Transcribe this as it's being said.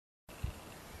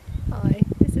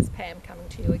Pam coming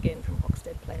to you again from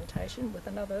Hoxted Plantation with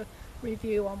another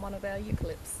review on one of our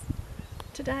eucalypts.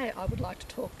 Today I would like to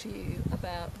talk to you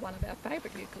about one of our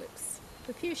favourite eucalypts,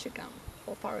 the fuchsia gum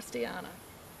or forrestiana.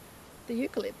 The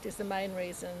eucalypt is the main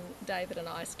reason David and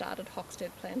I started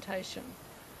Hoxted Plantation.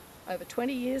 Over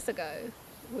 20 years ago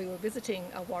we were visiting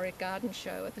a Warwick garden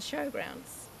show at the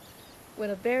showgrounds when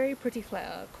a very pretty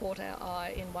flower caught our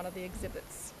eye in one of the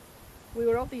exhibits. We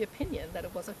were of the opinion that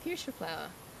it was a fuchsia flower,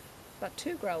 but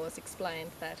two growers explained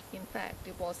that in fact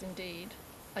it was indeed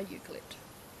a eucalypt.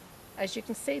 As you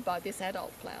can see by this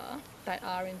adult flower, they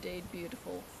are indeed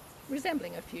beautiful,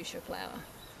 resembling a fuchsia flower.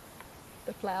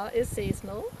 The flower is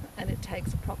seasonal and it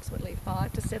takes approximately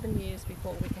 5 to 7 years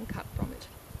before we can cut from it.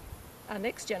 Our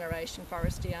next generation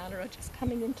forrestiana are just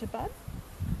coming into bud.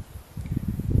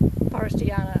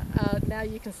 Forrestiana, now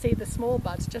you can see the small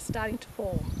buds just starting to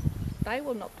form. They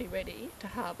will not be ready to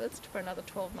harvest for another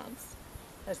 12 months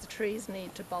as the trees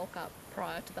need to bulk up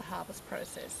prior to the harvest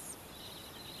process.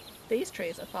 These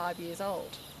trees are 5 years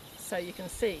old, so you can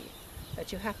see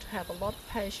that you have to have a lot of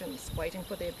patience waiting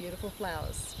for their beautiful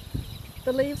flowers.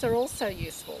 The leaves are also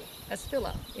useful as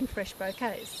filler in fresh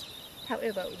bouquets.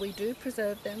 However, we do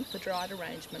preserve them for dried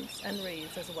arrangements and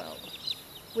wreaths as well.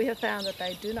 We have found that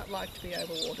they do not like to be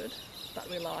overwatered, but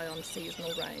rely on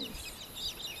seasonal rains.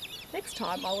 Next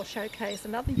time I will showcase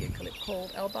another eucalypt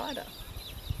called albida,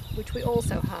 which we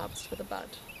also harvest for the bud.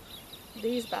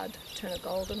 These bud turn a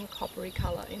golden coppery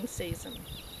colour in season.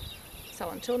 So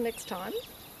until next time,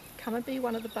 come and be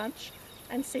one of the bunch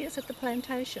and see us at the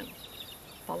plantation.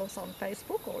 Follow us on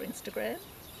Facebook or Instagram,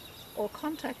 or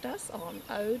contact us on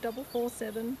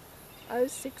 0447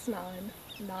 069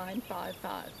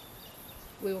 955.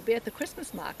 We will be at the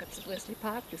Christmas markets at Wesley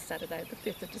Park this Saturday, the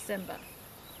 5th of December,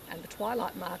 and the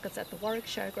Twilight markets at the Warwick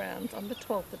Showgrounds on the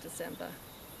 12th of December.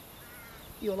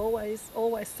 You will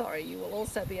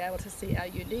also be able to see our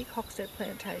unique Hoxted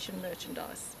Plantation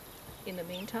merchandise. In the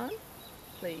meantime,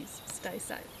 please stay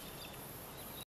safe.